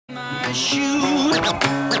my shoes,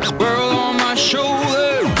 world on my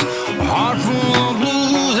shoulder, heart full of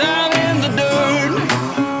blues. I'm in the dirt,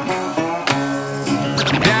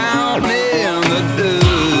 down in the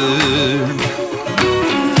dirt.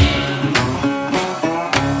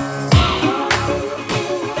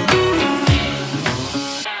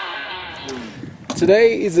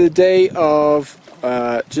 Today is a day of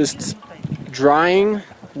just drying,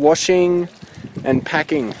 washing and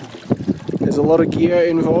packing. There's a lot of gear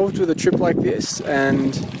involved with a trip like this,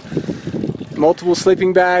 and multiple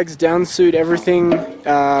sleeping bags, down suit, everything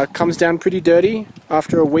comes down pretty dirty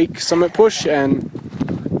after a week summit push, and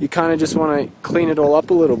you kind of just want to clean it all up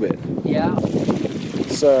a little bit. Yeah.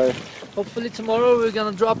 So Hopefully tomorrow we're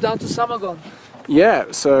gonna drop down to Samagon.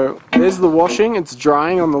 yeah, so there's the washing, it's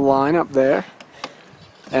drying on the line up there.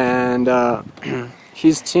 And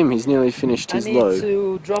here's Tim, he's nearly finished his load. I need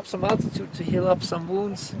to drop some altitude to heal up some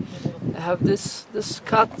wounds. I have this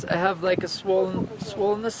cut, I have like a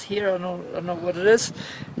swollenness here, I don't know what it is.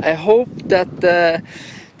 I hope that the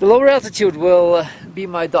lower altitude will be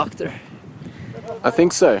my doctor. I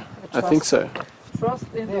think so, I think so.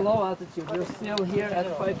 Trust in the low altitude. We're still here at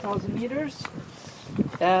 5,000 meters.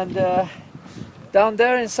 And down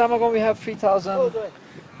there in Samagon we have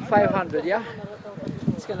 3,500, yeah?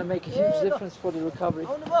 It's gonna make a huge difference for the recovery.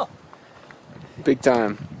 Big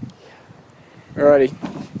time. Alrighty,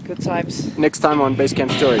 Good times. next time on Base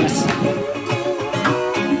Camp Stories.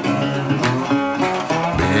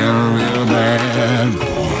 Real bad boy.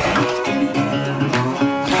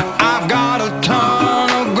 I've got a ton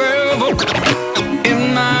of gravel in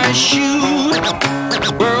my shoes,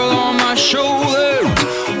 world on my shoulder,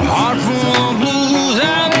 heart full of blues.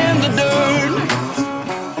 I'm in the dirt.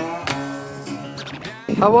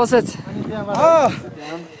 How was it? Oh,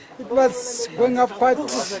 it was going up quite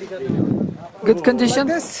Good condition?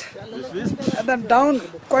 this, and then down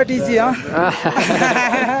quite easy, huh?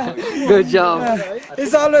 Good job.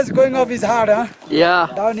 It's always going up is hard, huh? Yeah,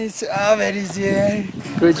 Down is very easy.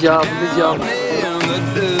 good job, good job. In the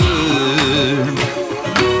dirt.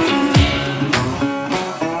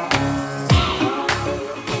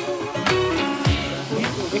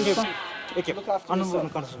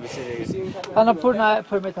 Annapurna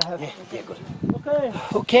permit I have.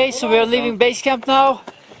 Okay, so we're leaving base camp now,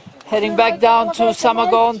 heading back down to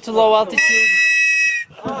Samagon to low altitude.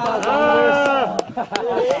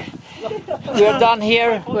 We're done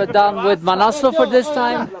here. We're done with Manaslu for this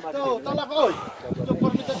time.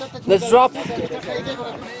 Let's drop.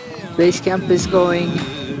 Base camp is going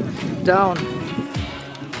down.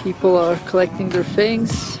 People are collecting their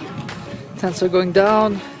things. Tents are going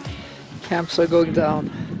down. Camps are going down.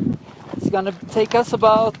 It's gonna take us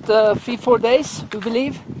about 3-4 days, we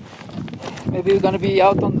believe. Maybe we're gonna be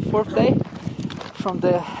out on the 4th day from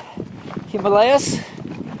the Himalayas.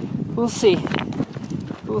 We'll see.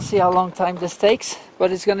 We'll see how long time this takes,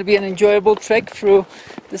 but it's gonna be an enjoyable trek through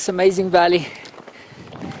this amazing valley.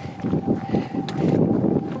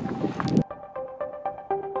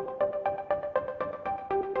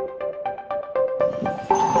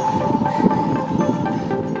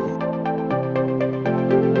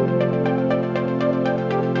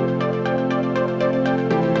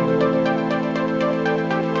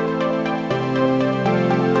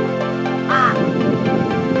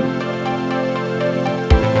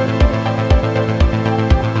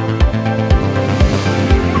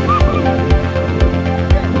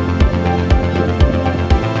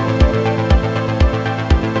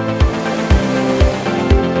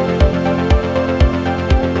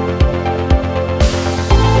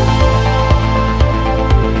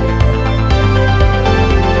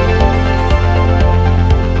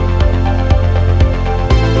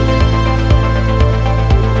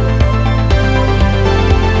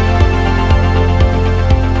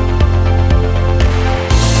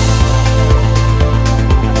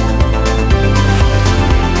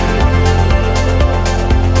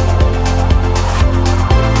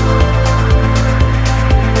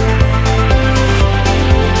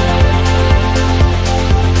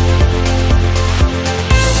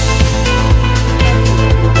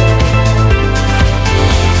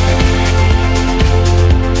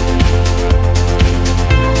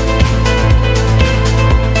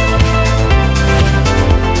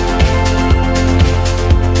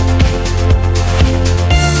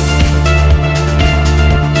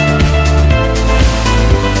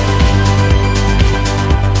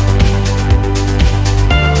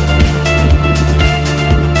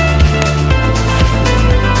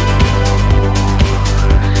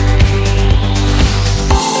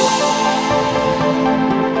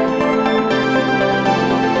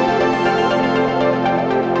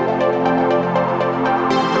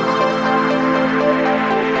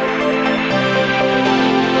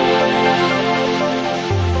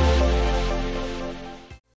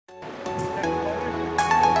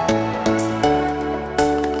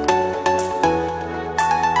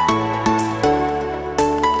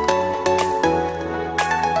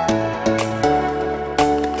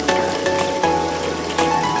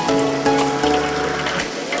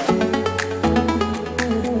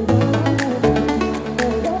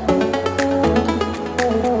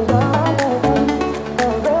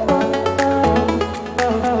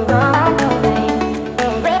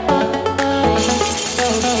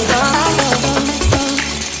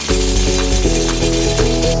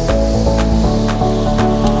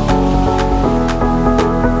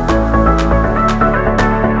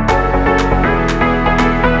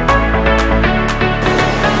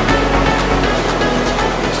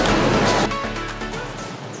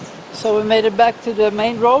 made it back to the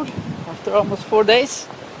main road after almost 4 days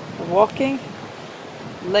of walking.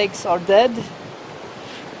 Legs are dead,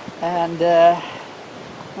 and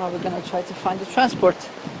now we're gonna try to find the transport.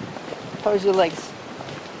 How's your legs?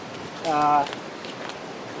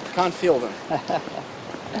 Can't feel them.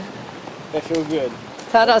 They feel good.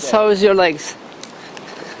 Tadas, how is your legs?